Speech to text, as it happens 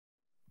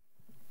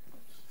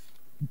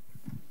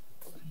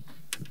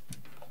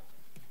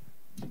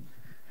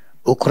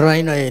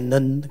우크라이나에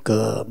있는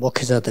그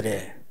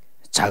목회자들의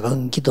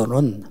작은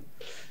기도는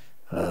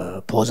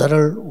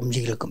보좌를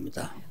움직일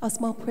겁니다. A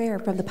small prayer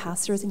from the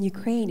pastors in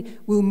Ukraine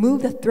will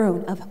move the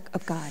throne of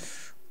God.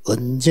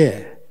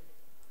 언제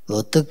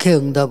어떻게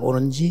응답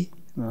오는지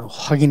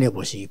확인해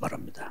보시기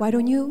바랍니다. Why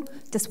don't you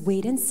just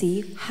wait and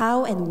see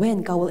how and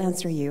when God will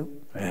answer you?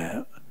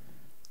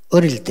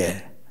 어릴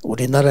때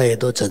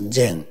우리나라에도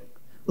전쟁,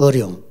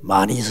 어려움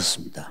많이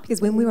있었습니다.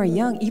 Because when we were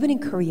young, even in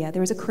Korea,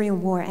 there was a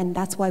Korean War, and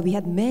that's why we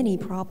had many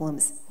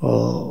problems.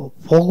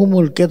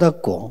 복음을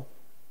깨닫고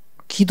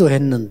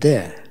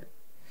기도했는데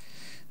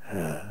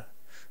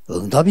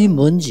응답이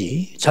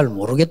뭔지 잘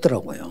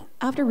모르겠더라고요.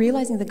 After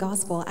realizing the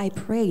gospel, I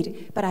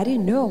prayed, but I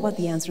didn't know what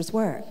the answers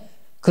were.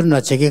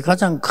 그러나 제게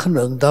가장 큰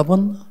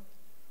응답은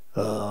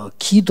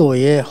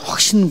기도의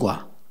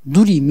확신과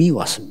누림이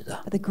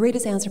왔습니다. But the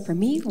greatest answer for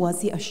me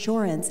was the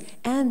assurance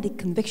and the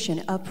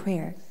conviction of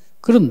prayer.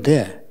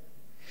 그런데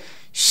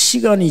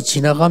시간이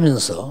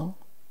지나가면서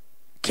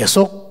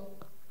계속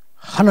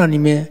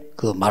하나님의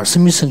그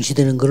말씀이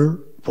성취되는 것을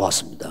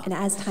보았습니다. And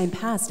as time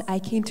passed, I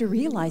came to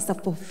realize the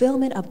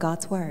fulfillment of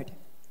God's word.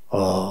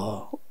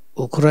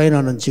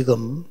 우크라이나는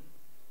지금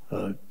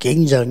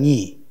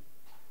굉장히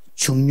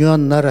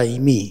중요한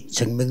나라임이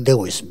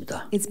증명되고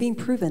있습니다. It's being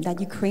proven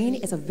that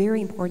Ukraine is a very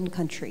important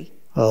country.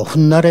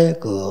 훗날에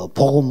그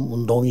복음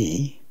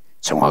운동이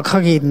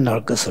정확하게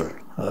일어날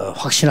것을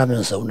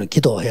확신하면서 오늘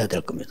기도해야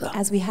될 겁니다.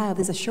 As we have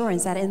this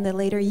assurance that in the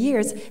later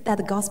years that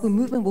the gospel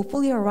movement will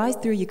fully arise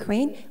through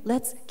Ukraine,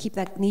 let's keep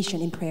that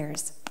nation in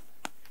prayers.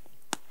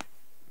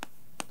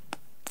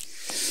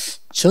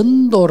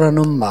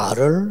 전도라는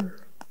말을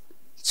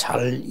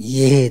잘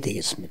이해해야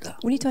되겠습니다.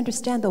 We need to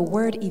understand the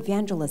word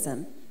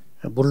evangelism.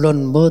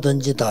 물론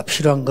뭐든지 다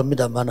필요한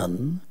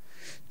겁니다만은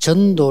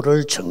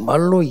전도를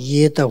정말로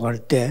이해했다고 할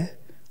때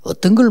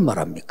어떤 걸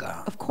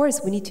말합니까? Of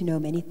course, we need to know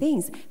many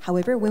things.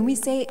 However, when we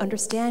say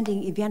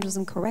understanding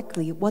evangelism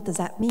correctly, what does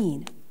that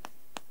mean?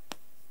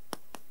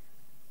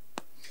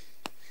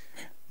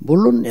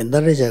 물론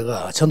옛날에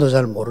제가 전도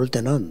잘 모를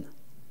때는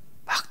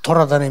막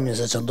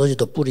돌아다니면서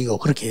전도지도 뿌리고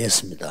그렇게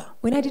했습니다.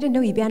 When I didn't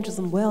know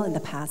evangelism well in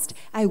the past,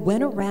 I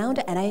went around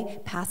and I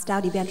passed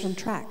out evangelism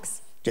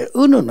tracts.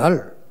 어느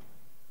날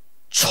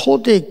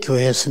초대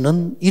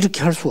교회에서는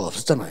이렇게 할 수가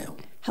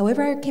없었잖아요.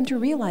 However, I came to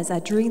realize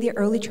that during the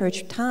early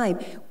church time,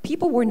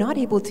 people were not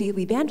able to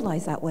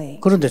evangelize that way.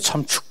 그런데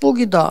참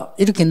축복이다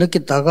이렇게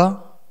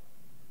느꼈다가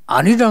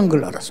아니라는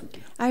걸 알았습니다.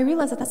 I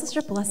realized that that's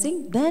such a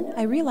blessing. Then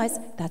I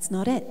realized that's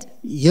not it.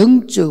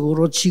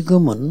 영적으로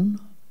지금은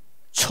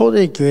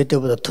초대 교회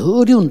때보다 더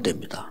어려운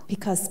때입니다.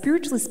 Because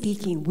spiritually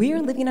speaking, we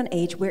are living in an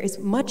age where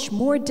it's much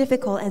more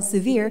difficult and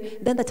severe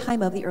than the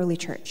time of the early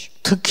church.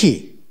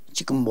 특히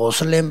지금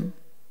모슬렘,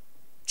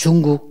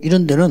 중국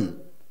이런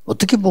데는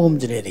어떻게 복음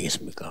전해야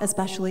되겠습니까?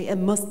 Especially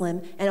in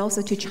Muslim and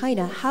also to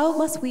China, how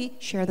must we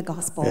share the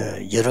gospel?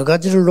 여러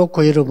가지를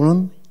놓고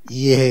여러분은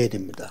이해해야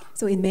됩니다.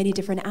 So in many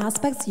different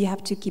aspects, you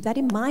have to keep that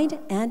in mind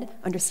and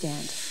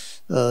understand.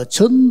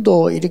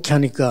 전도 이렇게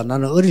하니까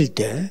나는 어릴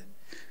때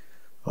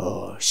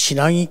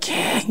신앙이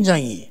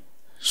굉장히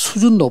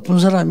수준 높은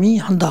사람이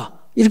한다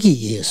이렇게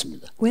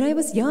이해했습니다. When I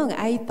was young,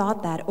 I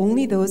thought that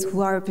only those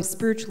who are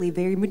spiritually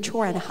very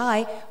mature and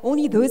high,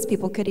 only those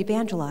people could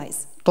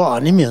evangelize. 또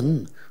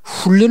아니면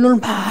훈련을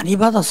많이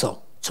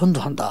받아서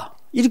전도한다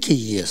이렇게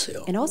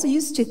이해했어요. And also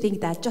used to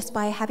think that just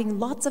by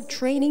having lots of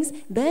trainings,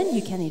 then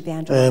you can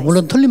evangelize.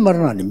 물론 틀린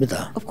말은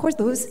아닙니다. Of course,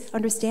 those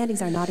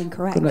understandings are not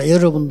incorrect. 그러나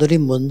여러분들이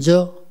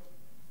먼저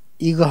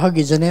이거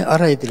하기 전에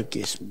알아야 될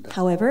게 있습니다.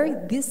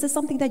 However, this is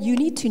something that you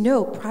need to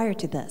know prior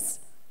to this.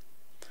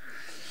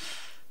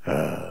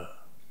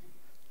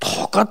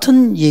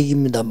 똑같은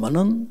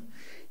얘기입니다만은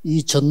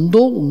이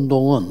전도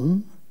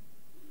운동은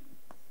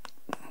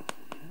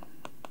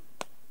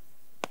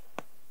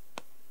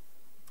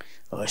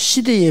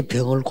시대의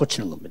병을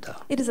고치는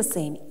겁니다. It is the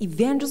same.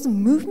 Evangelism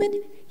movement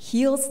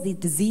heals the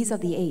disease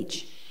of the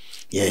age.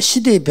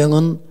 시대의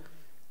병은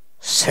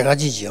세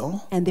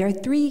가지죠. And there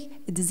are three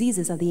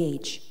diseases of the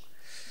age.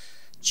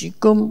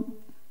 지금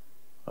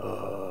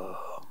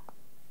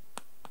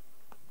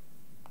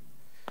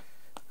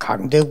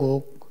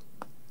강대국,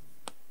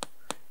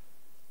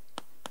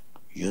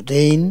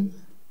 유대인,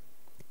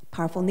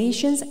 Powerful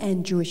nations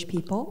and Jewish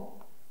people,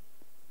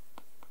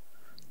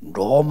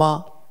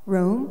 로마,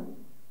 Rome,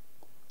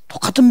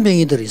 똑같은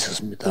병이들이 they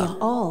있었습니다.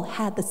 all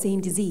had the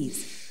same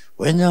disease.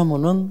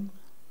 왜냐하면은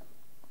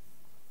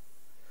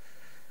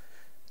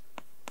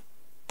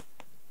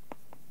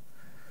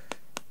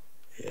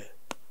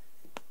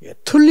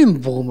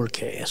틀린 복음을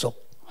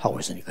계속 하고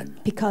있으니까요.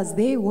 Because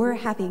they were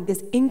having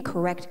this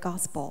incorrect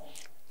gospel.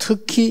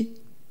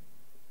 특히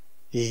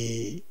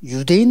이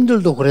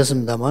유대인들도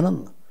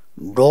그랬습니다만은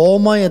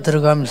로마에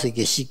들어가면서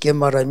이게 쉽게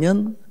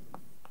말하면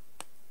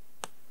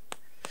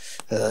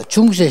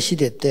중세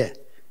시대 때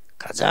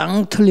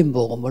가장 틀린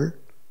복음을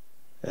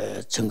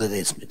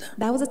전거되었습니다.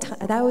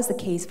 That was the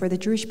case for the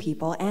Jewish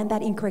people, and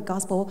that incorrect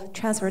gospel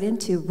transferred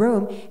into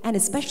Rome, and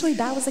especially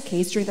that was the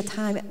case during the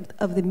time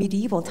of the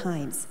medieval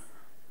times.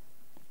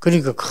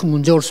 그러니까 큰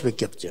문제 올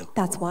수밖에 없죠.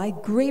 That's why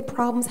great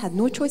problems had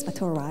no choice but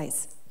to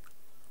arise.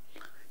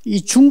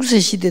 이 중세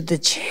시대 때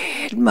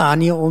제일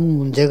많이 온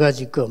문제가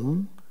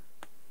지금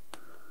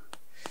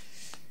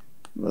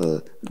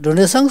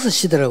르네상스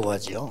시대라고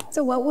하죠.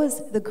 So what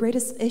was the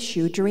greatest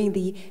issue during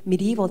the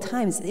medieval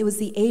times? It was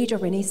the age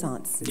of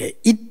Renaissance. 예,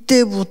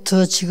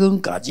 이때부터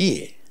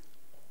지금까지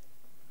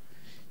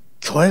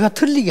교회가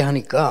틀리게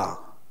하니까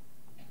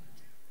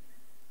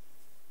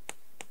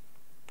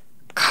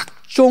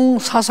각종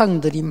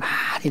사상들이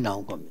많이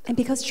나온 겁니다. And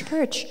because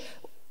churches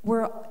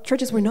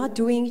were not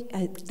doing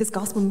this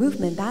gospel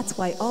movement, that's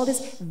why all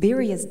these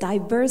various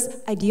diverse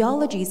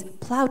ideologies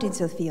plowed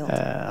into the field.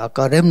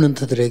 아까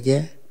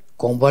렘넌트들에게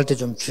공부할 때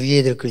좀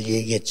주의해야 될 걸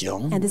얘기했죠.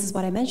 And this is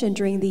what I mentioned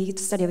during the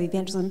study of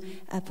evangelism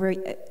for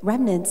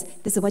remnants.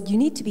 This is what you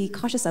need to be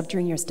cautious of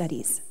during your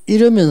studies.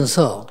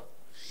 이러면서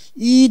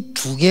이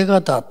두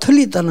개가 다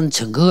틀리다는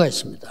증거가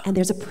있습니다. And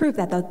there's a proof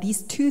that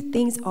these two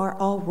things are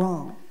all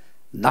wrong.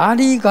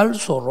 날이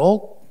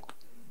갈수록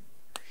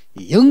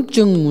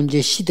영적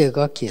문제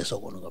시대가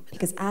계속 오는 겁니다.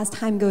 Because as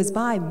time goes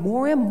by,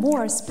 more and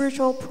more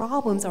spiritual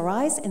problems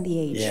arise in the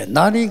age. 예,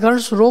 날이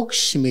갈수록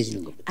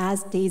심해지는 겁니다.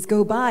 As days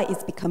go by,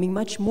 it's becoming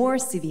much more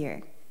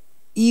severe.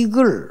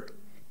 이걸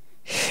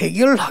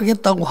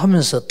해결하겠다고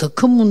하면서 더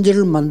큰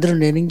문제를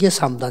만들어내는 게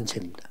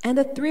 3단체입니다.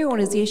 And the three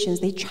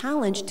organizations, they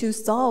challenge to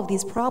solve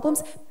these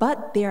problems,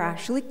 but they're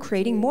actually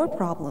creating more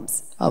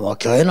problems. 아마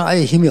교회는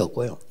아예 힘이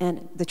없고요.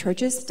 And the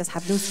churches just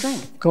have no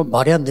strength. 그럼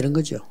말이 안 되는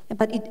거죠.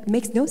 But it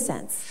makes no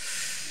sense.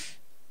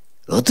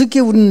 어떻게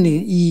우리는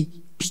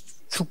이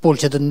축복을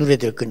제대로 누려야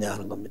될 거냐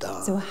하는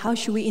겁니다. So how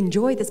should we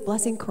enjoy this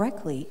blessing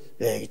correctly?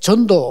 예,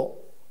 전도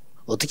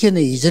어떻게 했냐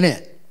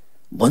이전에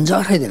먼저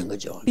알아야 되는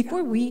거죠.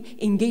 Before we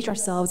engage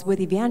ourselves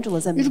with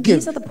evangelism, 이렇게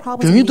these are the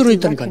problems 병이 we need to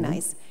들어있다니까요.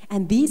 recognize.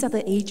 And these are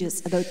the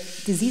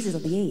diseases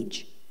of the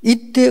age.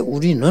 이때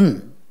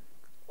우리는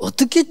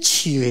어떻게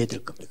치유해야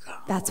될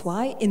겁니까? That's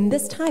why in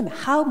this time,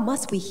 how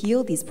must we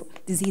heal these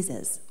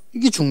diseases?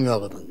 이게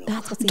중요하거든요.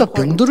 That's what's 일단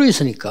병 important. 들어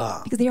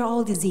있으니까 Because they are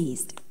all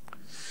diseased.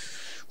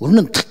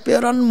 우리는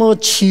특별한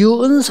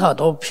치유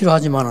은사도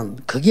필요하지만은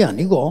그게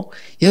아니고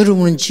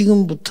여러분은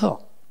지금부터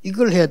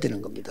이걸 해야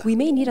되는 겁니다. We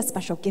may need a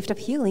special gift of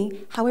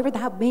healing. However,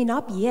 that may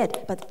not be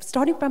it. But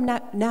starting from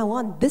now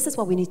on, this is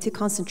what we need to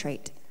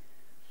concentrate.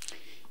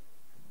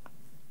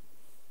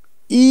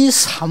 이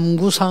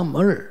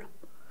 393을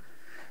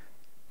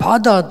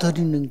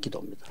받아들이는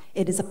기도입니다.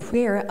 It is a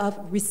prayer of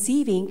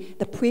receiving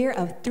the prayer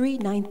of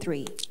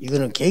 393.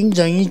 이거는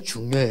굉장히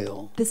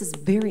중요해요. This is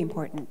very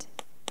important.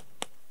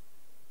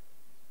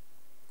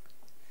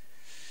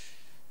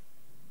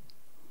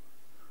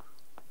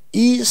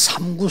 이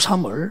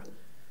 393을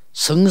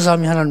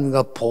성삼위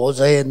하나님과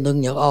보좌의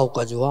능력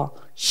 9가지와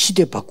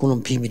시대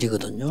바꾸는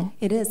비밀이거든요.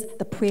 It is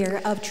the prayer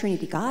of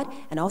Trinity God,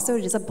 and also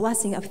it is a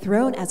blessing of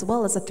throne as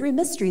well as the three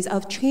mysteries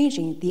of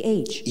changing the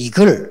age.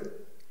 이걸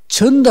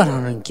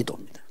전달하는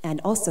기도입니다.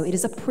 And also it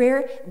is a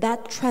prayer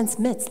that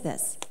transmits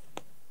this.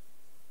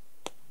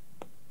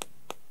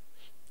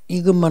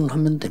 이것만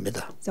하면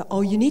됩니다. So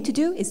all you need to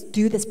do is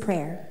do this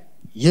prayer.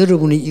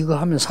 여러분이 이거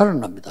하면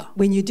살아납니다.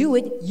 When you do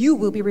it, you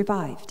will be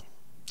revived.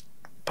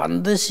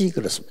 반드시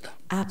그렇습니다.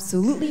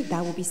 Absolutely,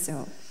 that will be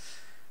so.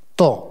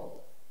 또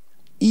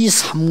이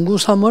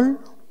 393을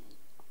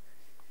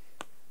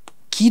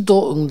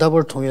기도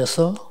응답을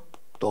통해서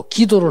또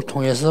기도를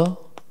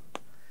통해서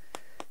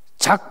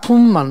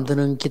작품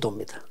만드는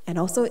기도입니다. And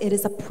also it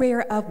is a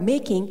prayer of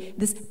making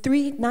this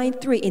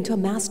 393 into a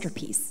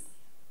masterpiece.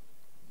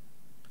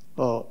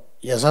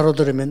 예사로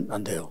들으면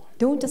안 돼요.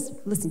 Don't just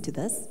listen to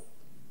this.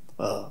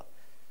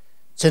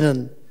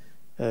 저는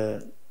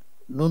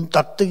눈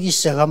딱 뜨기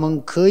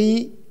시작하면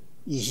거의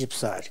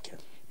 24 이렇게.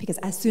 Because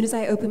as soon as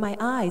I open my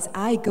eyes,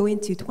 I go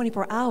into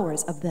 24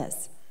 hours of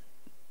this.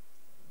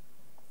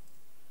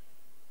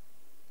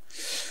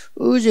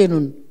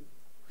 어제는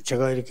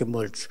제가 이렇게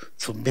뭘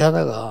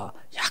준비하다가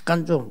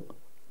약간 좀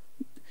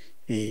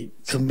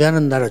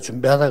준비하는 날에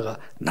준비하다가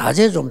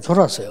낮에 좀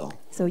졸았어요.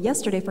 So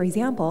yesterday, for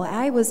example,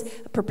 I was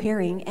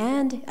preparing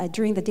and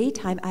during the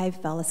daytime, I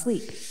fell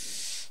asleep.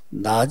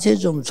 낮에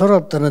좀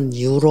졸았다는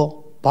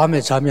이유로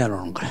밤에 잠이 안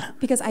오는 거예요.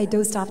 Because I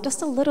dozed off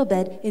just a little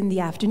bit in the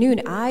afternoon,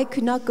 I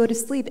could not go to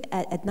sleep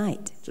at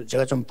night.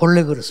 제가 좀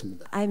본래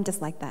그렇습니다. I'm just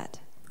like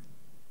that.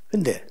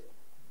 근데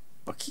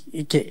막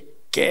이렇게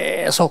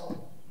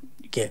계속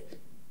이렇게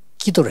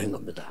기도를 한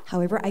겁니다.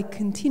 However, I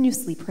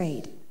continuously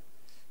prayed.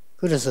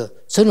 그래서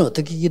저는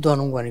어떻게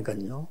기도하는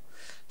거니까요.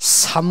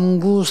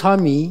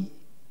 393이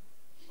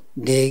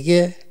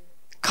내게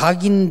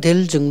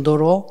각인될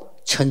정도로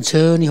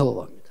천천히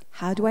호흡합니다.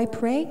 How do I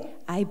pray?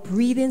 I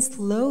breathe in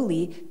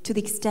slowly to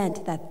the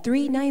extent that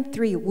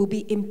 393 will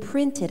be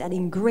imprinted and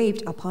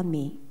engraved upon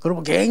me.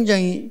 그러면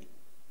굉장히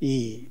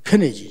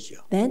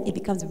편해지죠. Then it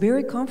becomes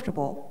very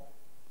comfortable.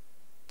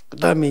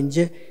 그다음에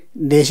이제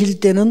내쉴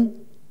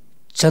때는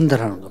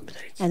전달하는 겁니다.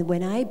 이렇게. And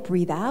when I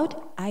breathe out,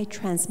 I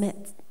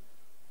transmit.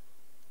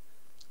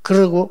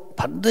 그리고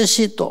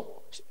반드시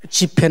또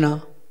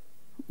지폐나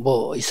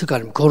뭐 있을 거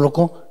아닙니까? 그걸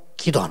놓고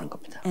기도하는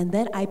겁니다. And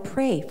then I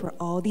pray for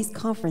all these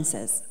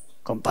conferences.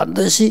 그럼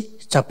반드시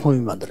작품이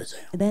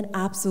만들어져요. And then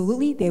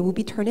absolutely they will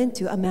be turned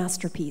into a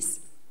masterpiece.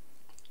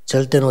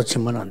 절대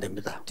놓치면 안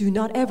됩니다. Do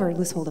not ever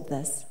lose hold of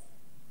this.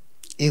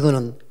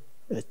 이거는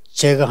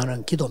제가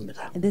하는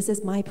기도입니다. And this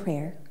is my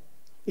prayer.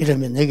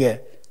 이러면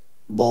여기에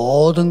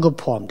모든 것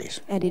포함되어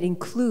있습니다. And it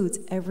includes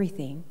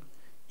everything.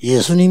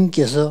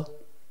 예수님께서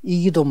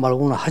이 기도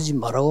말고는 하지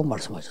말라고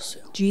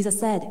말씀하셨어요. Jesus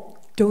said,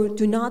 do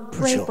not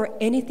pray 그렇죠. for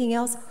anything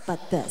else but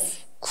this.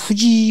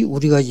 굳이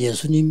우리가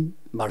예수님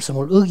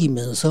말씀을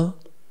어기면서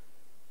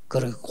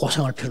그렇게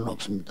고생할 필요는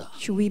없습니다.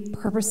 Should we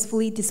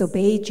purposefully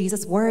disobey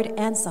Jesus' word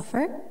and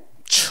suffer?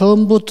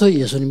 처음부터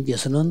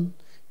예수님께서는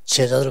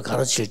제자들을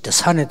가르칠 때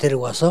산에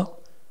데려가서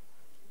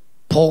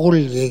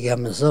복을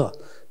얘기하면서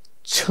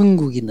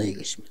천국이 너희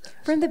것입니다.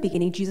 From the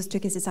beginning, Jesus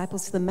took his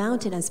disciples to the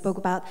mountain and spoke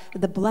about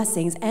the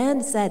blessings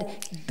and said,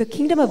 the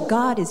kingdom of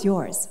God is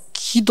yours.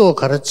 기도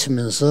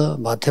가르치면서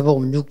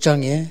마태복음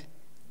 6장에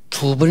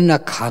두 번이나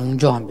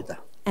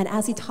강조합니다. And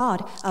as he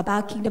taught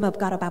about kingdom of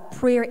God, about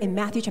prayer in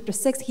Matthew chapter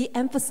 6, he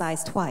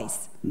emphasized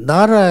twice.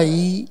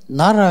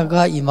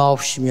 나라가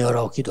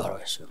임하옵시며라고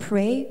기도하라고 했어요.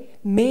 Pray,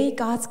 may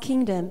God's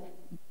kingdom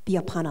be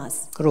upon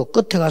us. 그리고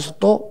끝에 가서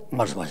또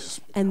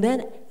말씀하셨습니다. And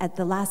then at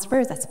the last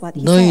verse, that's what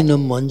he said.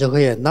 너희는 먼저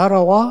그의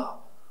나라와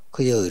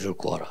그의 의를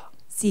구하라.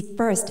 Seek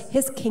first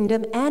his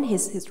kingdom and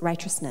his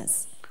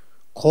righteousness.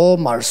 그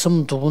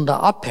말씀 두 분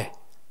다 앞에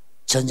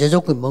전제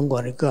조건이 뭔가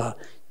하니까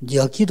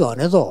네가 기도 안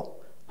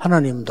해도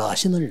하나님 다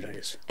아시느니라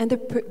그랬어요. And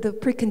the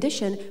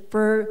precondition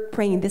for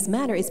praying in this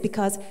manner is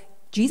because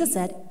Jesus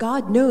said,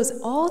 God knows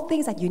all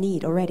things that you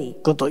need already.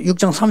 그것도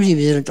 6장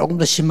 32절은 조금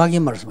더 심하게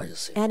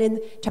말씀하셨어요. And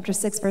in chapter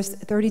 6, verse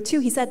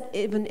 32, he said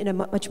even in a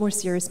much more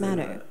serious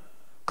manner.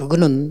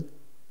 그거는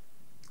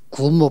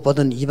구원 못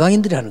받은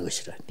이방인들이 하는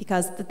것이라.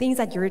 Because the things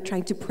that you're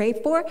trying to pray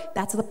for,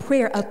 that's the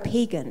prayer of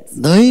pagans.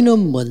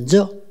 너희는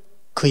먼저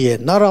그의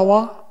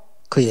나라와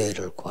그의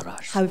의를 구하라.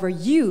 However,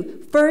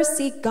 you first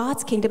seek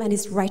God's kingdom and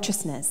his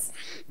righteousness.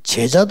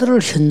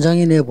 제자들을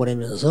현장에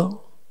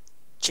내보내면서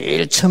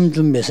제일 처음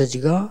준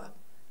메시지가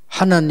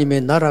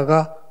하나님의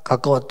나라가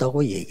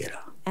가까웠다고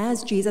얘기해라.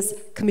 As Jesus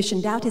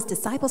commissioned out his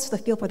disciples to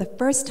the field for the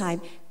first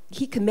time,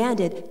 he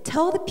commanded,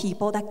 tell the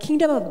people that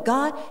kingdom of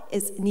God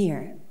is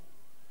near.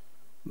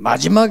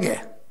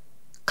 마지막에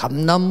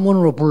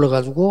감람문으로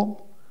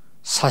불러가지고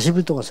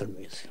 40일 동안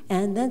설명했어요.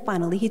 And then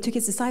finally, he took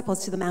his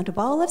disciples to the Mount of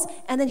Olives,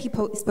 and then he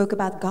spoke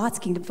about God's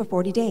kingdom for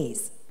 40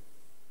 days.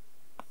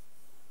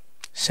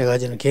 세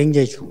가지는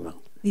굉장히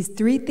중요합니다. These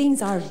three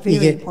things are very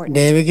이게 important.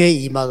 내게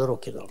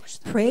임하도록 기도하는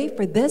것이다. Pray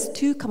for this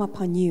to come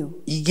upon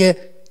you.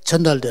 이게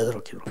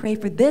전달되도록 기도하는 Pray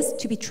for this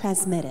to be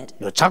transmitted.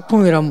 것이다.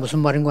 작품이란 무슨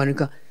말인가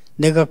하니까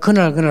내가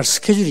그날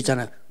스케줄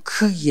있잖아요.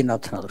 크게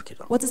나타나도록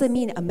기도하는 What does it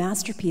mean, a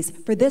masterpiece?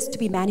 For this to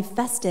be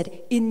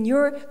manifested in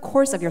your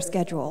course of your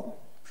schedule.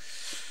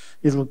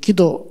 여러분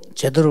기도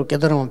제대로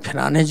깨달으면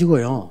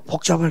편안해지고요.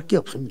 복잡할 게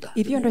없습니다.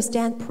 If you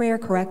understand prayer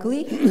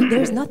correctly,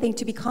 there's nothing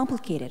to be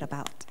complicated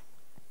about.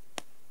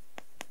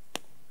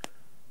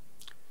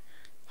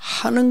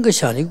 하는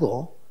것이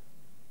아니고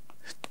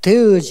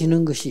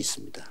되어지는 것이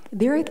있습니다.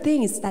 There are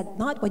things that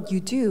not what you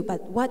do,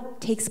 but what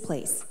takes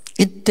place.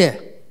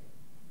 이때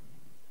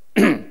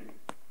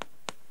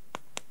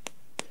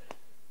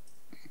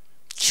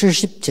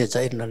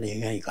 70제자 일어나는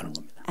영향이 가는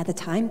겁니다. At the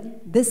time,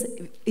 this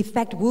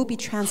effect will be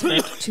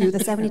transferred to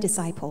the 70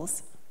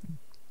 disciples.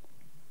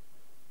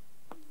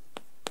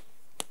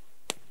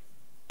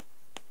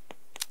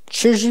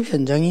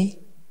 현장이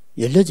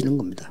열려지는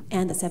겁니다.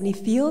 And the 70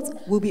 fields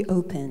will be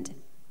opened.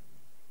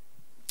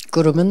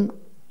 그러면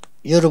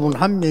여러분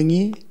한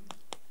명이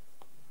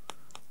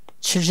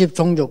 70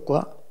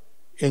 종족과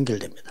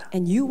연결됩니다.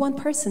 And you, one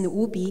person,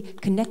 will be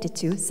connected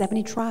to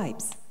 70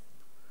 tribes.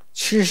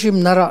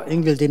 70나라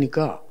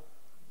연결되니까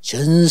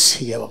전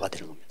세계화가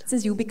되는 겁니다.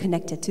 Since you'll be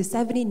connected to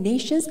 70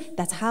 nations,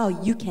 that's how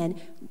you can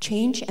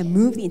change and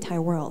move the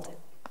entire world.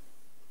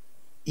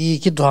 이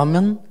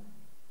기도하면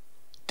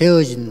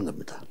되어지는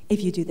겁니다.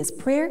 If you do this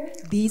prayer,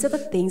 these are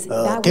the things that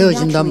will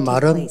되어진단 naturally take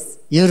말은 place.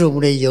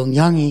 여러분의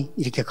영향이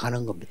이렇게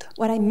가는 겁니다.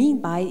 What I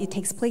mean by it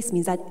takes place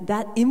means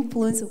that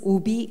influence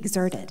will be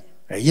exerted.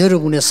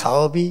 여러분의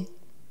사업이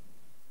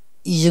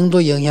이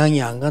정도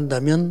영향이 안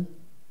간다면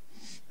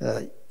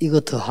이거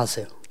더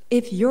하세요.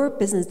 If your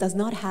business does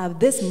not have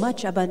this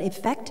much of an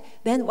effect,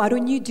 then why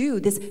don't you do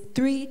this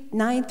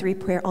 3-9-3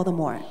 prayer all the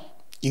more?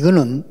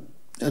 이거는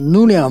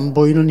눈에 안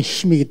보이는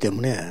힘이기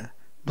때문에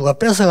누가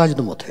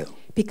뺏어가지도 못해요.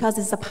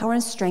 Because it's a power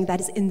and strength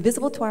that is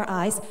invisible to our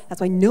eyes. That's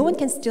why no one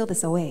can steal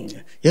this away.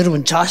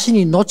 여러분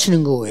자신이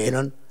놓치는 거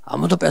외에는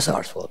아무도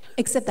뺏어갈 수가 없어요.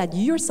 Except that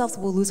you yourselves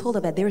will lose hold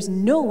of it. There is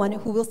no one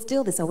who will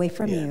steal this away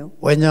from you.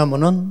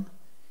 왜냐하면은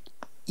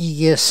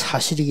이게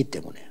사실이기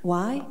때문에.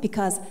 Why?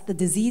 Because the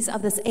disease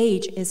of this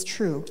age is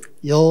true.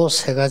 요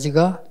세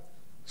가지가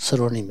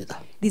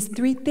서론입니다. These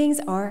three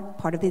things are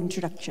part of the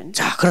introduction.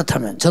 자,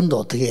 그렇다면 전도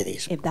어떻게 해야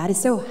되겠습니까? If that is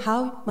so,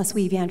 how must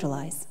we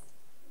evangelize?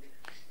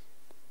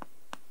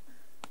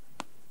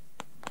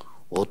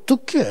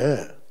 어떻게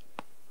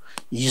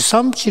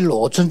 237,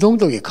 5천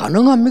종족이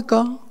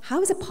가능합니까?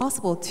 How is it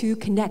possible to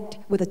connect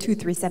with the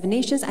 237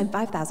 nations and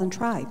 5,000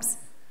 tribes?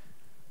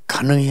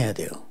 가능해야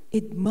돼요.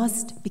 It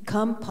must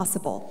become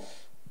possible.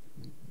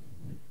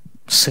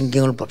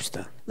 성경을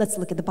봅시다. Let's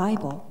look at the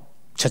Bible.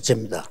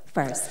 첫째입니다.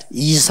 First,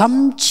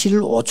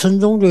 237,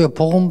 5천 종족의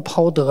복음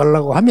파워더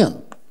가려고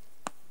하면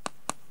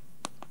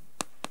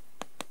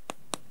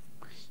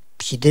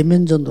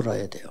비대면 전도를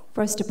해야 돼요.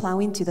 first to plow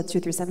into the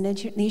 237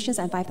 nations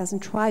and 5,000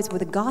 tribes with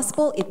the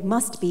gospel, it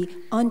must be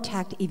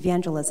untagged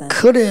evangelism.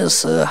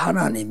 그래서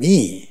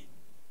하나님이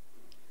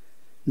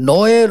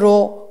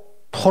노예로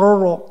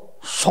포로로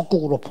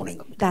속국으로 보낸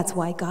겁니다. That's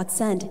why God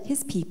sent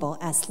His people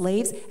as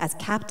slaves, as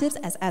captives,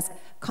 as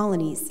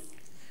colonies.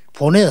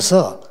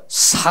 보내서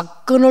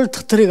사건을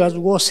터뜨려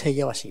가지고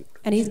세계화시키고.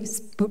 And He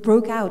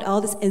broke out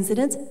all these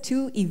incidents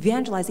to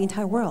evangelize the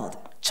entire world.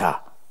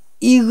 자,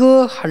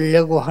 이거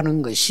하려고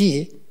하는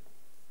것이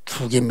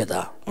두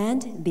개입니다.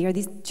 And there are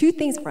these two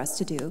things for us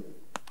to do.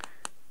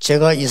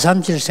 제가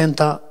 237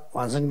 센터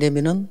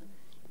완성되면은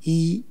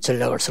이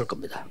전략을 쓸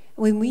겁니다.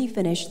 When we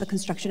finish the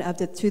construction of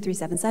the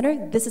 237 Center,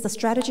 this is the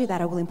strategy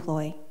that I will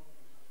employ.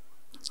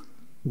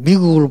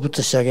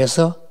 미국으로부터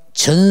시작해서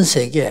전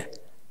세계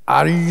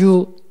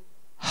RU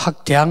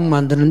학대학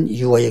만드는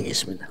이유가 여기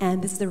있습니다.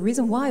 And this is the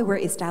reason why we're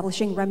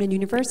establishing Remnant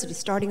University,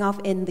 starting off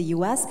in the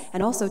U.S.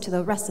 and also to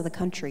the rest of the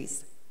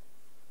countries.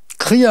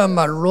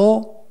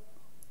 그야말로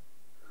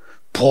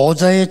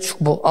보좌의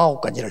축복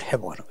 9가지를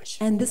회복하는 것이.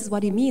 And this is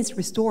what it means,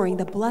 restoring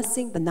the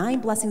blessing, the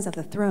 9 blessings of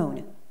the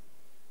throne.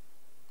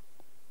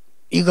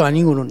 이거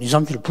아니고는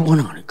 237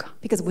 불가능하니까.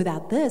 Because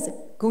without this,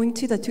 going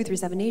to the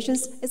 237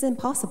 nations is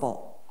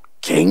impossible.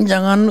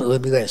 굉장한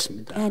의미가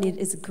있습니다. And it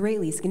is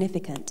greatly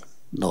significant.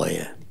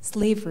 노예.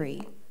 Slavery.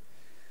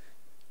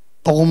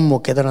 복음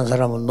못 깨달은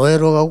사람은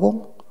노예로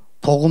가고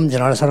복음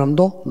전할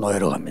사람도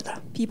노예로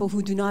갑니다. People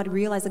who do not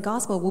realize the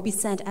gospel will be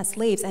sent as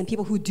slaves, and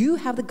people who do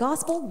have the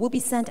gospel will be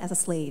sent as a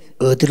slave.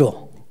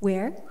 어디로?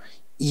 Where?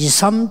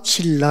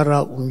 237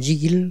 나라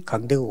움직일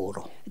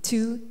강대국으로.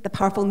 To the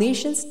powerful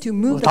nations, to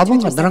move the 답은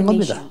 237 간단한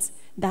겁니다. nations.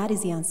 That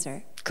is the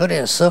answer.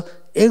 그래서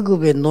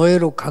애굽의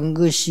노예로 간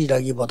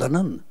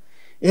것이라기보다는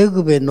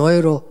애굽의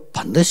노예로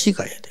반드시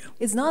가야 돼요.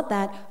 It's not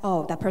that,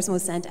 oh, that person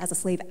was sent as a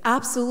slave.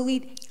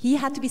 Absolutely, he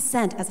had to be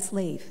sent as a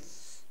slave.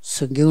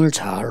 성경을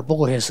잘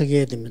보고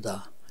해석해야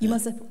됩니다. You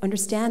must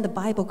understand the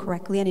Bible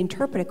correctly and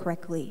interpret it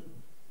correctly.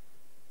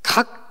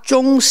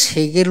 각종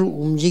세계를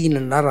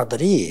움직이는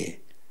나라들이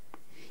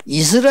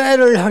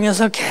이스라엘을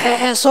향해서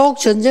계속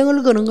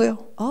전쟁을 거는 거예요.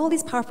 All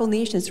these powerful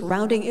nations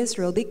surrounding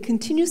Israel, they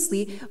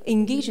continuously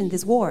engage in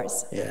these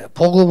wars. 예,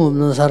 복음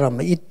없는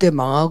사람은 이때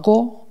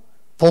망하고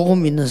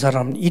복음 있는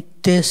사람은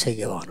이때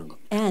세계화하는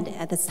겁니다. And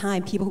at this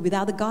time, people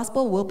without the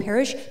gospel will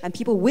perish, and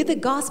people with the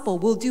gospel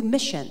will do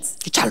missions.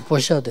 잘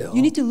보셔야 돼요.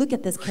 You need to look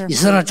at this carefully.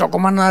 이스라엘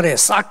조그만 나라에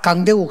싹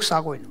강대국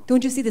싸고 있는 거예요.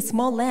 Don't you see the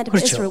small land of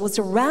그렇죠. Israel was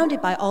surrounded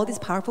by all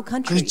these powerful 그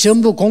countries?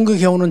 전부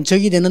공격해오는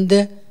적이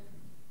되는데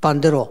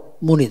반대로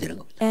문이 되는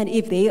겁니다. And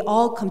if they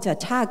all come to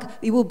attack,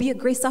 it will be a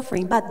great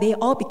suffering, but they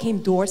all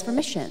became doors for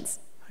missions.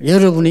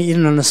 여러분이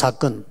일어나는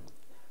사건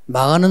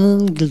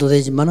망하는 길도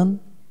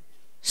되지만은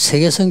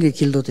세계 선교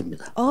길도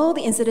됩니다. All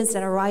the incidents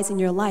that arise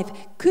in your life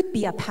could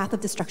be a path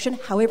of destruction.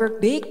 However,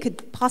 they could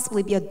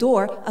possibly be a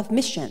door of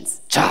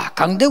missions. 자,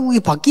 강대국이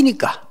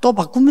바뀌니까 또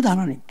바꿉니다,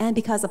 하나님. And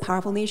because the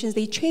powerful nations,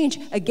 they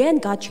change,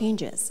 again, God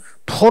changes.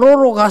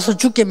 포로로 가서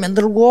죽게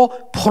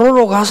만들고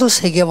포로로 가서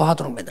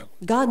세계화하도록 만들고.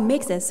 God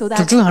makes it so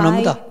that 둘 중에 by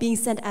하나입니다. being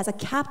sent as a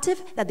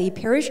captive, that they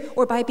perish,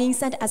 or by being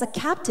sent as a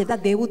captive,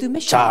 that they will do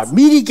자, missions.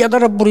 미리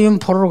깨달아 버리면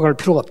포로로 갈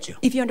필요가 없죠.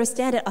 If you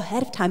understand it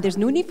ahead of time, there's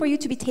no need for you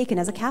to be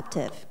taken as a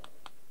captive.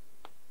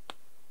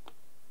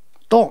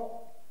 또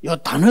이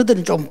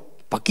단어들이 좀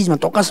바뀌지만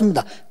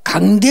똑같습니다.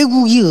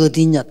 강대국이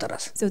어디 있냐에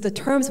따라서. So the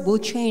terms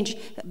will change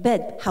a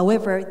bit.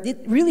 However,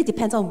 it really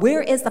depends on where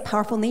is the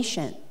powerful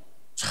nation.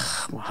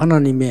 참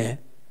하나님의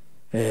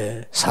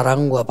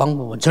사랑과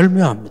방법은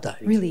절묘합니다.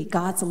 Really,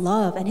 God's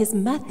love and His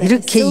method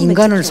이렇게 is so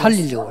인간을 meticulous.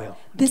 살리려고요.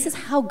 This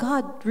is how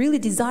God really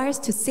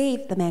desires to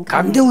save the mankind.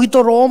 강대국이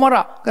또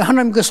로마라.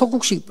 하나님 그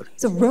속국시키 버려.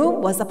 So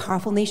Rome was a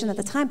powerful nation at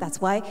the time.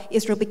 That's why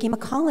Israel became a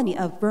colony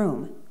of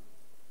Rome.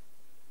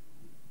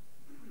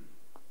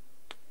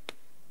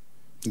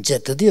 이제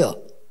드디어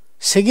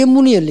세계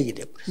문이 열리게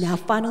되고. Now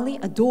finally,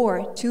 a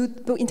door to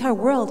the entire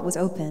world was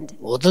opened.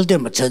 어떨 때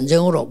뭐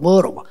전쟁으로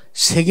뭐로 막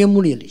세계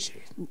문이 열리죠.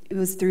 It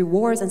was through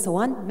wars and so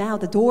on. Now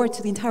the door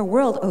to the entire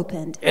world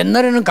opened.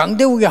 옛날에는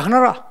강대국이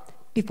하나라.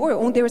 Before,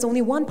 there was only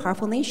one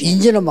powerful nation.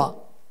 이제는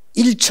막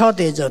 1차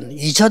대전,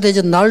 2차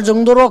대전 날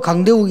정도로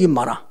강대국이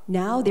많아.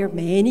 Now there are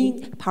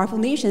many powerful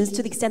nations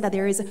to the extent that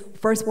there is a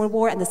First World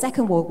War and the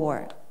Second World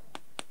War.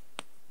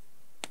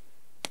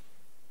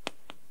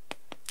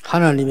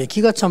 하나님의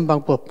기가 찬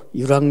방법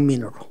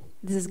유랑민으로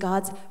This is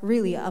God's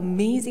really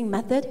amazing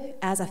method.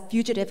 As a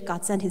fugitive,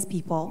 God sent His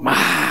people.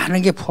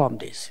 많은 게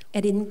포함되어 있어요.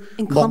 And it 못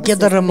encompasses many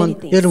깨달으면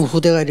things. 여러분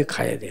후대가 이렇게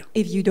가야 돼요.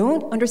 If you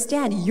don't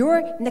understand,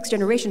 your next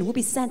generation will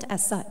be sent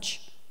as such.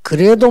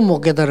 그래도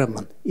못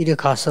깨달으면 이래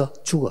가서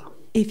죽어.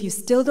 If you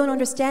still don't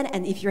understand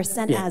and if you're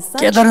sent as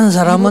such, 깨달은 you will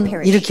사람은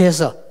perish. 이렇게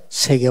해서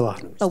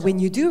세계화하는 거죠. But when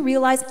you do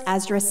realize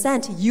as you're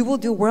sent, you will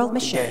do world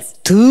missions.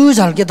 더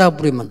잘 깨달아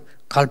버리면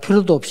갈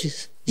필요도 없이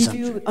If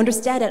you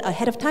understand it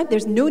ahead of time,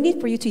 there's no need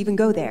for you to even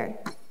go there.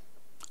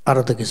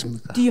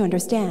 알아듣겠습니까? Do you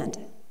understand?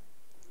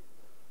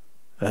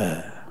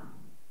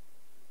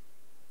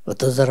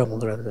 어떤 사람은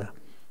그러다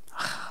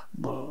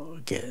뭐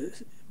이렇게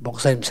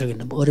목사님 설교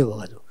너무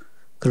어려워가지고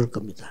그럴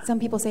겁니다. Some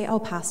people say,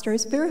 "Oh, pastor,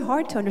 it's very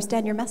hard to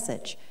understand your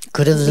message."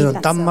 그래서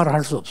저는 딴 말을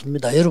할 수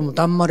없습니다. 여러분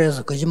딴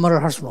말해서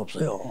거짓말을 할 수는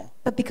없어요.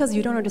 But because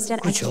you don't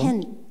understand, 그렇죠? I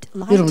can't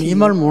lie 여러분 to 이 you.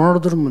 말 못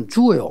알아들으면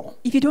죽어요.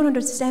 If you don't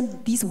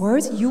understand these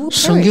words, you will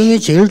perish. 성경이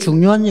제일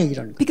중요한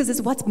얘기라니까. Because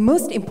it's what's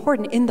most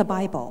important in the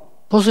Bible.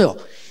 보세요.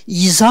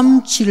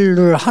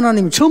 237을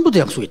하나님이 처음부터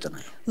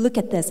약속했잖아요. Look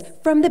at this.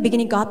 From the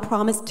beginning, God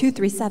promised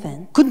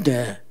 237.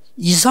 근데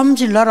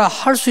 237 나라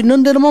할 수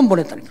있는 데로만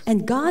보냈다니까.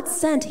 And God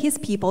sent His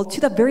people to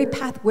the very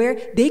path where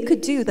they could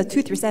do the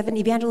 237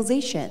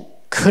 evangelization.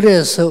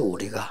 그래서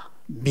우리가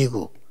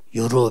미국,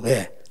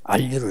 유럽에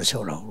RU를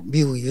세우라고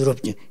미국, 유럽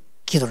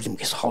기도를 지금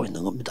계속 하고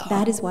있는 겁니다.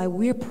 That is why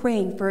we're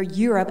praying for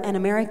Europe and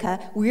America.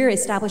 We're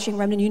establishing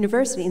Remnant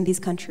University in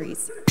these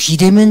countries.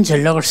 비대면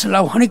전략을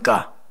쓰려고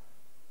하니까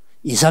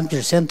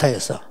 237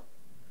 센터에서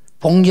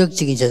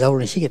본격적인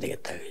제자훈련을 시켜야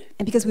되겠다.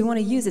 And because we want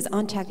to use this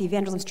unchecked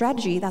evangelism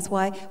strategy, that's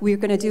why we're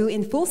going to do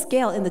in full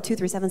scale in the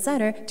 237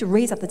 Center to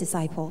raise up the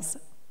disciples.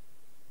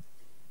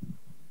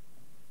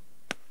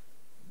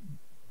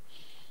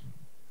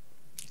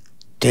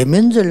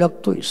 대면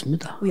전략도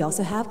있습니다. We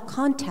also have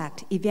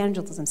contact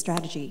evangelism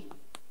strategy.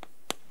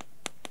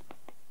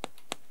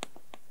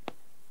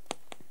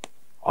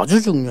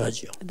 아주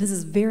중요하죠. This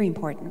is very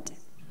important.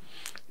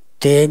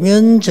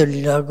 대면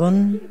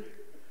전략은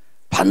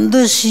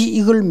반드시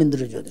이걸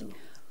만들어줘야 돼요.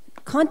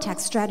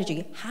 Contact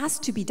strategy has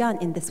to be done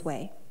in this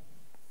way.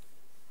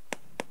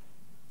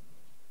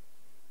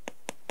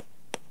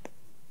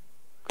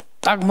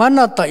 딱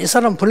만났다. 이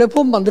사람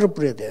플랫폼 만들어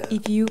버려야 돼.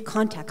 If you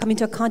come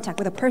into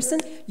contact with a person,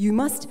 you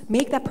must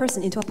make that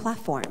person into a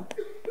platform.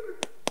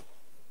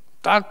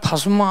 딱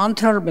파수망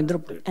안테나를 만들어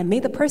버려야 돼. And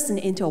make the person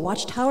into a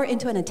watchtower,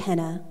 into an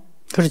antenna.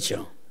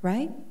 그렇죠.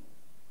 Right?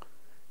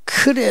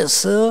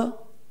 그래서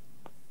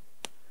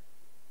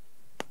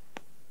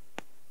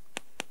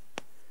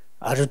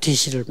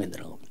RUTC를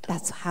만드는 겁니다.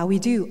 That's how we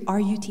do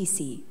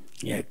RUTC.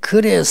 예,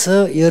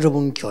 그래서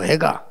여러분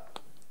교회가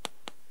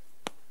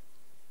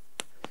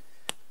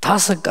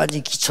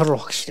 5가지 기초를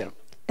확실히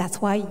합니다.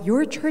 That's why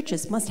your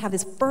churches must have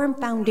this firm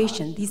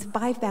foundation, these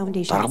 5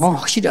 foundations. 다락방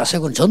확실히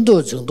하세요. 그건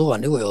전도 정도가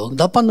아니고요.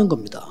 응답받는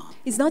겁니다.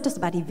 It's not just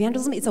about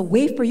evangelism, it's a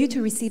way for you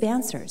to receive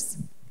answers.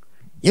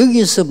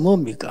 여기서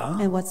뭡니까?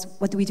 And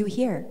what do we do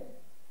here?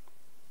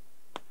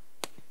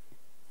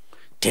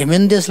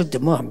 대면됐을 때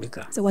뭐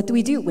합니까? So what do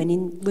we do when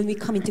we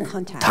come into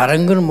contact?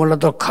 다른 건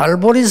몰라도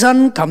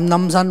갈보리산,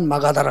 감남산,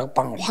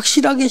 마가다락방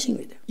확실하게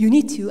신거예요. You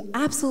need to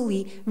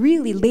absolutely,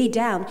 really lay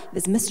down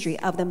this mystery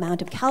of the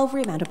Mount of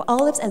Calvary, Mount of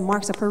Olives, and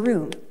Marks of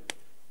Peru.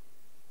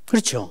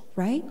 그렇죠.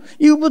 Right?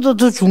 이거보다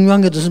더 중요한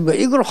게 없습니다.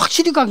 이걸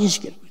확실히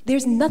각인시켜야 돼요.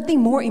 There's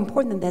nothing more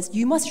important than this.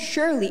 You must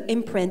surely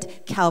imprint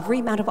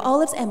Calvary, Mount of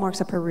Olives, and Marks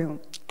of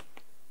Peru.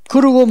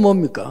 그리고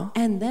뭡니까?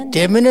 And then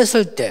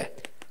대면했을 때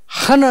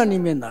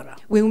하나님의 나라.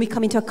 when we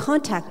come into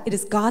contact, it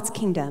is God's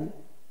kingdom.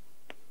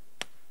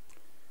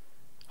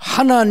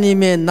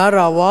 하나님의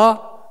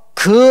나라와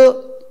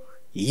그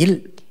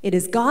일. It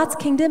is God's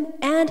kingdom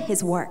and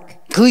His work.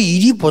 그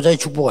일이 보좌의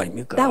축복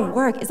아닙니까? That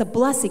work is a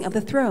blessing of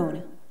the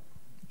throne.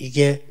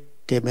 이게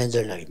대면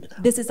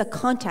전략입니다. This is a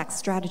contact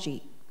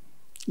strategy.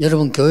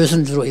 여러분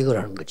교회에서는 주로 이걸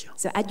하는 거죠.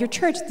 So at your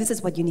church, this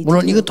is what you need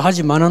물론 to do. 이것도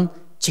하지만은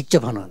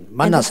직접 하는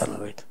만나서 하는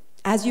거예요.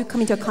 As you come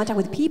into contact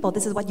with people,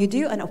 this is what you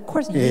do, and of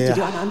course you need 예, to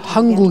do an unchecked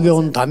한국에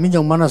evangelism. 온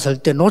다민족 만났을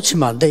때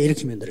놓치면 안 돼.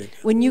 이렇게 만들어야 돼요.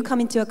 When you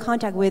come into a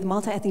contact with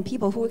multi-ethnic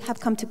people who have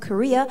come to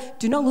Korea,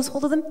 do not lose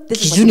hold of them.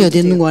 This is what you 기준이 need 어디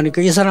to 있는 do. 거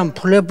하니까 이 사람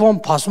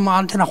플랫폼 파수마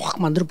안테나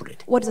확 만들어 버려야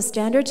돼. What is the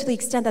standard? To the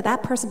extent that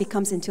that person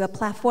becomes into a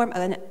platform,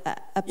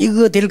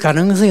 이거 될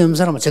가능성이 없는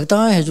사람은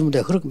적당하게 해주면 돼.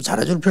 그렇게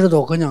잘해줄 필요도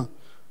없고 그냥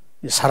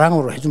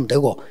사랑으로 해주면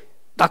되고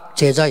딱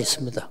제자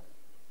있습니다.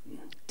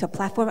 to a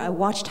platform, a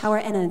watchtower,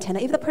 and an antenna.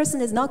 If the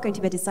person is not going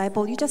to be a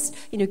disciple, you just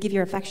give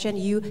your affection,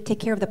 you take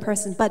care of the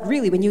person. But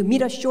really, when you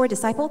meet a sure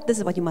disciple, this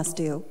is what you must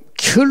do.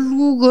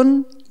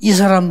 결국은 이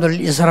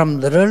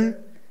사람들을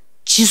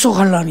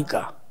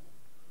지속하려니까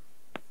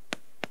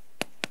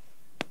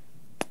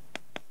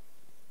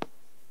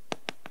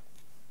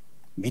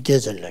미디어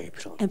전략이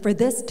필요합니다. And for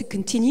this to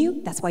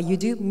continue, that's why you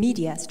do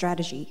media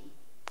strategy.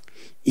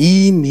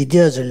 이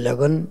미디어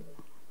전략은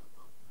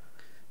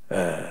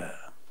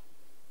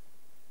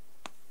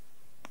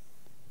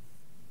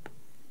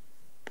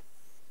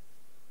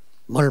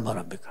뭘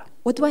말합니까?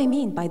 What do I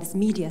mean by this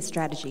media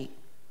strategy?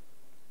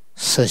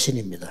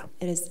 서신입니다.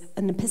 It is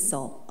an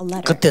epistle, a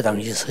letter. 그때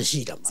당시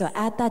서신이란 말이에요. So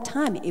at that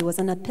time, it was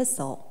an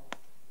epistle.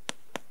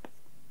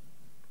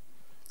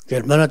 그게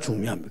얼마나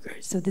중요합니까?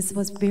 So this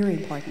was very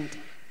important.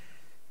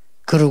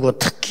 그리고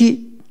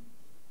특히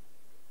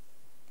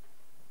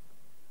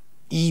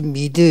이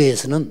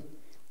미디어에서는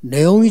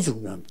내용이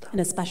중요합니다.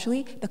 And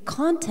especially the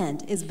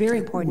content is very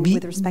important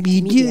with respect to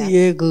media.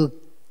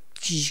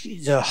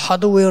 미디어의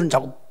하드웨어는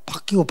자꾸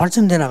바뀌고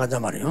발전돼 나가자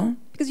말이에요.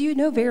 Because you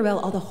know very well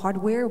all the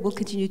hardware will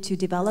continue to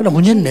develop. 그러나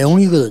문제는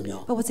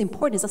내용이거든요. But what's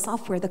important is the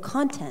software, the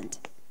content.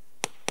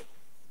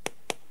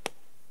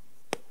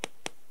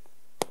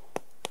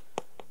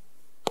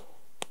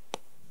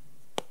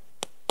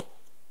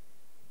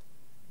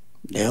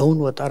 내용은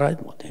누가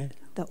따라하지 못해.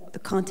 The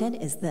content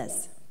is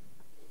this.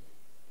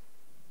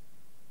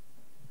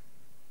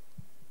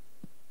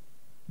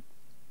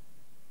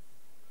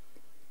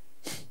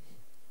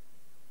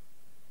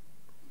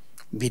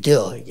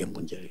 미디어 이게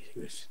문제가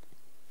있어요.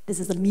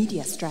 This is a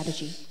media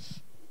strategy.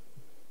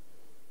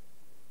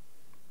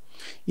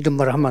 이런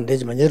말을 하면 안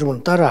되지만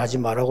여러분은 따라하지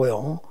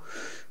말라고요.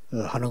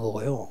 하는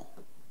거고요.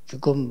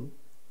 지금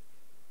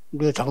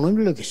우리가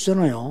장로님들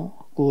계시잖아요.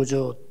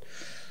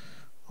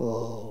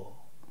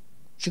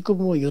 지금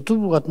뭐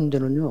유튜브 같은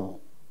데는요.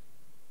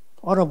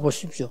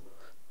 알아보십시오.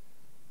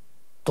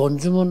 돈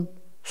주면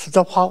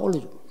숫자 확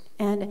올려줘.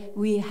 And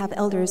we have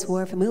elders who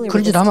are familiar with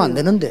그런 짓 this 하면 안 too.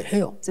 되는데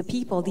해요. So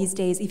people these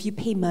days, if you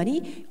pay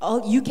money,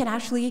 you can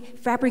actually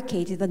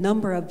fabricate the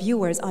number of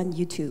viewers on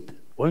YouTube.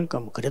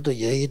 그러니까 뭐 그래도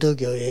여의도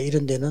교회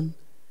이런 데는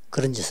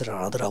그런 짓을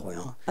안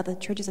하더라고요. But the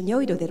churches in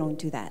Yeouido, they don't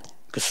do that.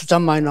 그 숫자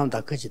많이 나오면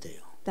다 거지 돼요.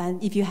 Then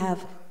if you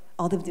have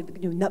all the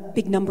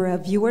big number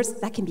of viewers,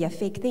 that can be a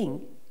fake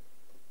thing.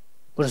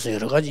 그래서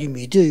여러 가지 이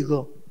미디어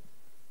이거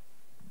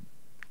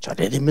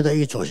잘해야 됩니다.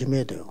 이게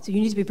조심해야 돼요. So you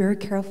need to be very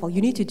careful.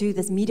 You need to do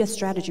this media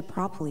strategy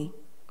properly.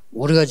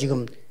 우리가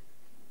지금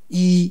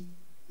이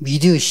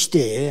미디어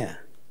시대에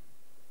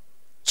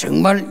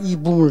정말 이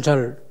부분을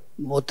잘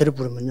못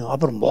들여부르면요.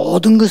 앞으로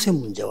모든 것에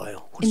문제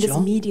와요. In this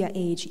그렇죠? media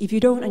age, if you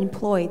don't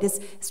employ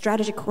this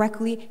strategy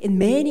correctly, in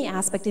many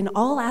aspects, in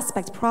all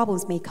aspects,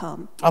 problems may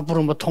come.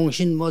 앞으로 뭐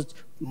통신,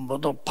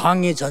 또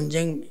방해,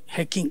 전쟁,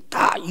 해킹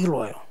다 이걸로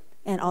와요.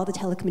 And all the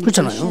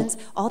telecommunications,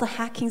 그렇잖아요. all the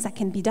hackings that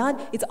can be done,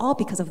 it's all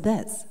because of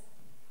this.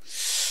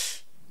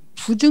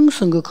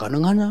 부정선거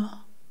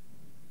가능하냐?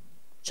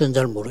 전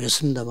잘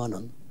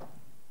모르겠습니다만은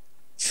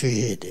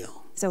주의해야 돼요.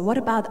 So what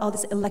about all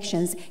these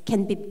elections?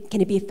 Can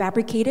it be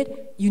fabricated?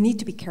 You need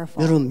to be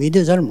careful. 여러분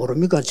미디어 잘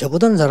모릅니까?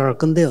 저보다는 잘 알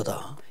건데요,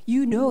 다.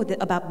 You know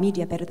about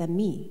media better than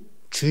me.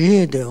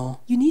 주의해야 돼요.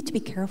 You need to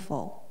be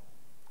careful.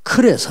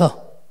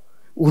 그래서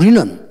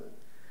우리는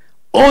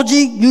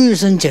오직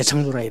유일선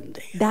재창조라야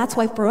된다. That's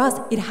why for us,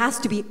 it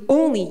has to be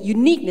only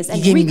uniqueness and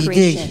이게 미디어의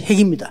recreation.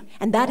 핵입니다.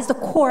 And that is the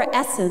core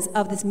essence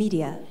of this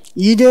media.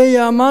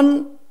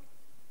 이래야만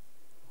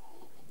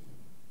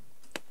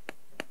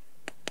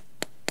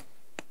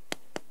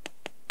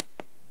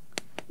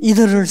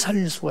이들을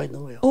살릴 수가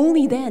있는 거예요.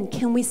 Only then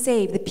can we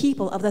save the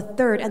people of the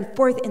third and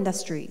fourth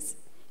industries.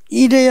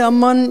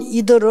 이래야만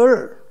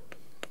이들을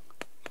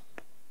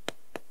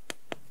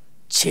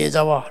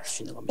제자화할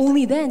수 있는 겁니다.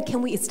 Only then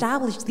can we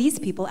establish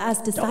these people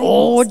as disciples.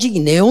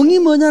 오직 내용이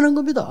뭐냐는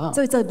겁니다.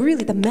 So it's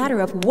really the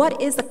matter of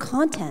what is the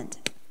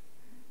content.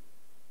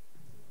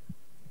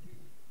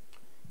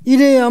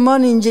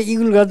 이래야만 이제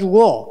이걸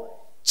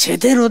가지고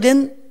제대로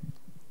된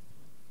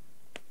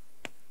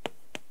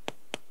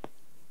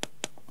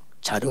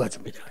자료가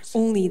준비되어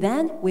있어요. Only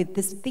then, with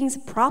these things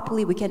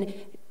properly, we can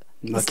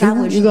결국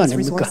establish 이거 these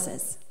아닙니까?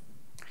 resources.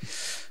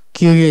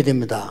 기억해야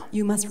됩니다.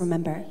 You must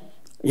remember.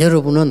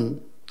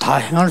 여러분은 다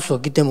행할 수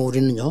없기 때문에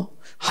우리는요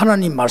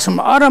하나님 말씀을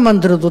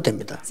알아만 들어도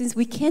됩니다. Since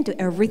we can't do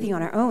everything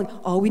on our own,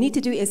 all we need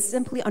to do is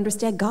simply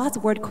understand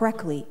God's word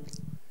correctly.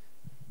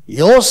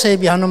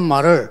 요셉이 하는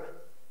말을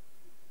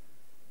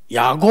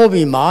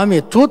야곱이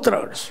마음에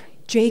두었더라 그랬어요.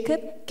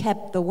 Jacob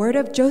kept the word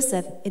of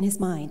Joseph in his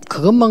mind.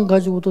 그것만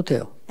가지고도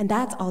돼요. And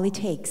that's all it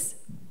takes.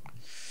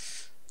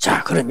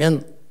 자,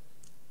 그러면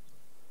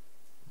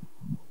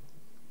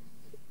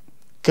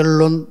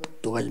결론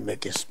두 가지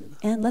맺겠습니다.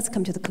 And let's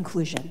come to the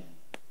conclusion.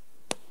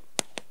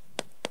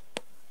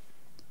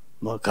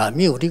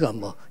 감히 우리가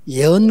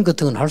예언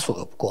같은 건 할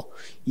수가 없고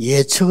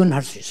예측은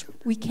할 수 있습니다.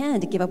 We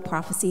can't give a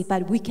prophecy,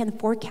 but we can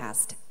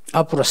forecast.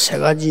 앞으로 세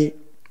가지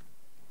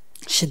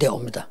시대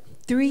옵니다.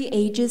 3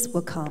 ages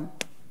will come.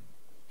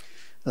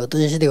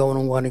 어떤 시대가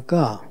오는 거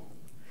하니까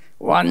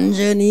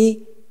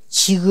완전히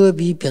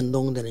직업이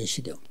변동되는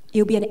시대. It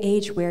will be an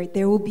age where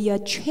there will be a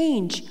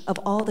change of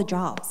all the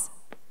jobs.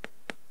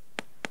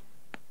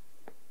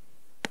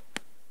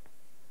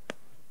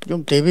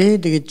 좀 대비해야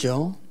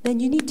되겠죠. Then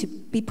you need to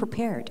be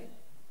prepared.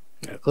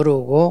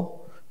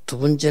 그러고 두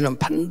번째는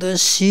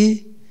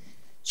반드시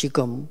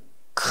지금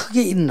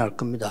크게 일어날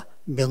겁니다.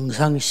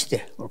 명상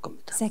시대 올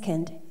겁니다.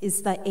 Second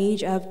is the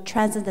age of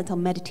transcendental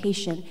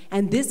meditation,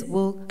 and this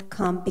will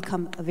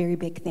become a very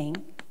big thing.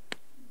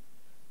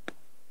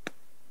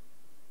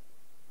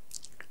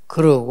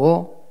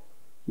 그러고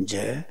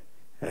이제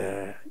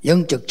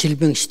영적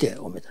질병 시대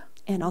옵니다.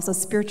 And also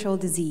spiritual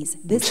disease.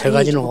 This 세 age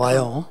가지는 will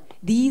와요.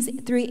 come.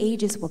 These 3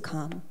 ages will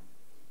come.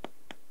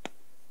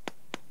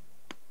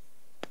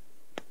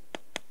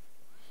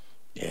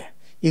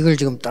 이걸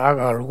지금 딱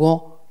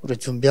알고 우리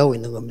준비하고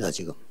있는 겁니다.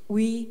 지금.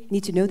 We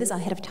need to know this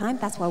ahead of time.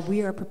 That's why we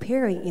are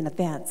preparing in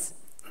advance.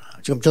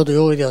 지금 저도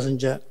여기에 대해서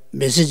이제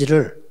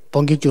메시지를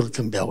본격적으로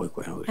준비하고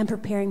있고요. I'm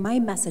preparing my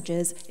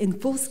messages in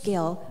full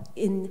scale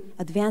in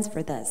advance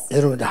for this.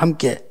 여러분들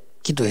함께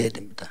기도해야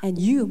됩니다.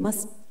 And you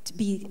must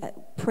be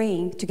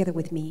praying together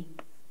with me.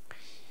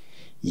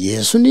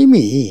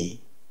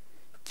 예수님이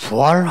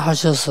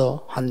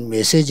부활하셔서 한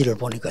메시지를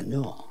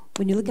보니까요.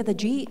 When you look at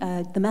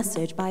the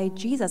message by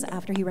Jesus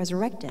after he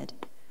resurrected,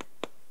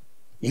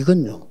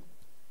 이건요.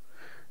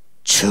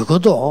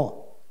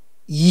 적어도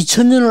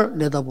 2000년을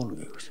내다보는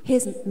거예요.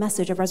 his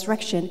message of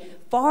resurrection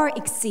far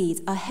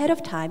exceeds ahead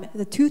of time,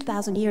 the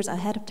 2,000 years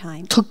ahead of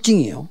time.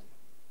 특징이요.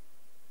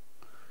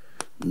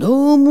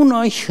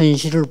 너무나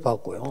현실을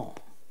봤고요.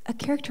 A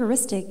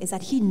characteristic is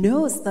that he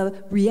knows the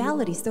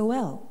reality so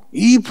well.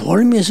 이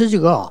부활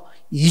메시지가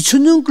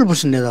 2000년 걸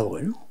벌써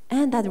내다보고요.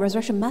 And that the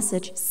resurrection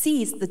message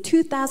sees the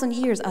 2,000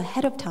 years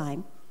ahead of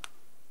time.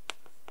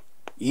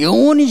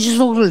 영원히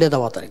지속을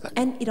내다봤다니까요.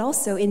 And it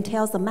also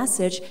entails the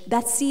message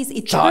that sees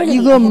자, eternity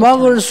이거 ahead of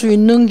막을 time. 수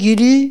있는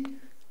길이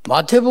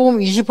마태복음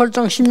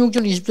 28장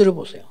 16절 20절에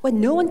보세요. But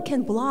no one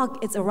can block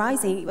its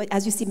arising,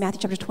 as you see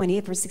Matthew chapter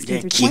 28, verse 16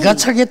 through 20. 기가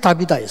차게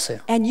답이 다 있어요.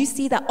 And you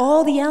see that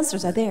all the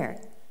answers are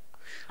there.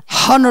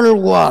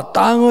 하늘과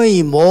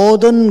땅의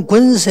모든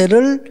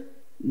권세를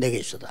내게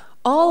주다.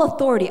 All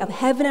authority of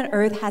heaven and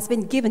earth has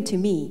been given to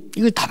me.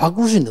 이걸 다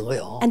바꿀 수 있는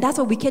거예요. And that's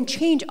why we can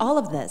change all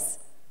of this.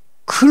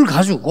 그걸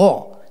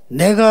가지고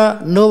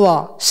내가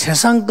너와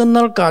세상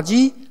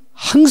끝날까지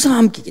항상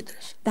함께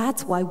기다렸어요.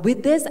 That's why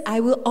with this I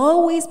will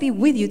always be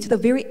with you to the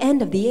very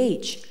end of the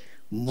age.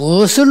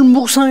 무엇을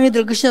묵상해야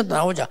될 것이냐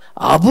나오자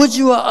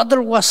아버지와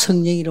아들과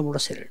성령 이름으로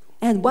세례를.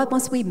 And what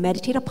must we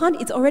meditate upon?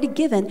 It's already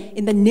given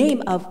in the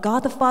name of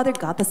God the Father,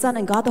 God the Son,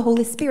 and God the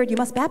Holy Spirit. You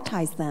must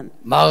baptize them.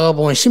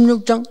 마가복음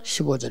 16장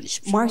 15절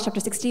 20절. Mark chapter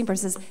 16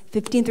 verses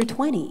 15 through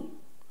 20.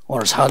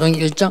 오늘 사도행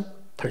 1장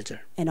 8절.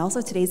 And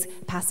also today's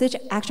passage,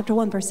 Acts chapter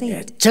 1 verse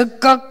 8.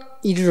 즉각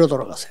이리로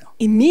돌아가세요.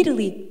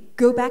 Immediately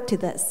go back to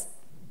this.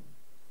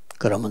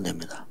 그러면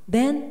됩니다.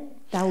 Then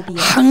that will be it.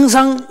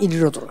 항상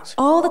이리로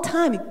돌아가세요. All the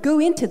time, go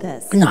into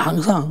this. 그냥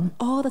항상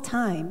All the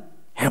time.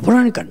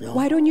 해보라니까요.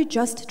 Why don't you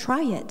just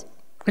try it?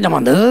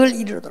 그냥 늘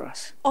이리로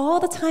돌아가세요. All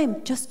the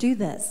time, just do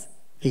this.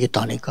 이게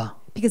또 하니까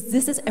Because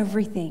this is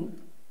everything.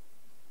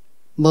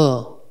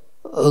 뭐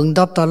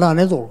응답 달라 안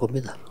해도 올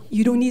겁니다.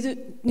 You don't need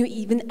to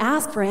even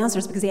ask for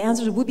answers because the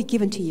answers will be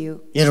given to you.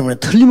 여러분은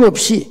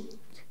틀림없이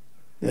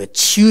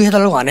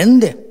치유해달라고 안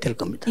했는데 될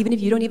겁니다. Even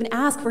if you don't even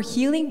ask for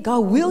healing,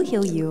 God will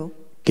heal you.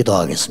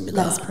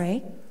 기도하겠습니다. Let us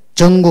pray.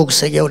 전국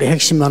세계 우리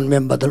핵심한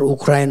멤버들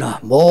우크라이나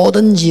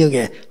모든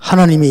지역에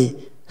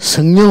하나님이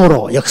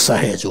성령으로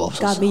역사해 주옵소서.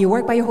 God, may you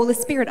work by your Holy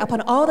Spirit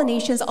upon all the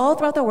nations all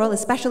throughout the world,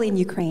 especially in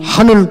Ukraine.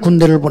 하늘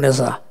군대를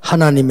보내서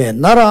하나님의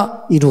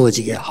나라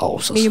이루어지게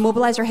하옵소서. May you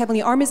mobilize your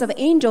heavenly armies of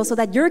angels so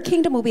that your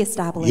kingdom will be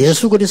established.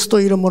 예수 그리스도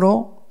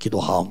이름으로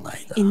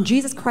기도하옵나이다. In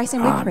Jesus Christ's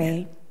name we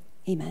pray.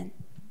 Amen.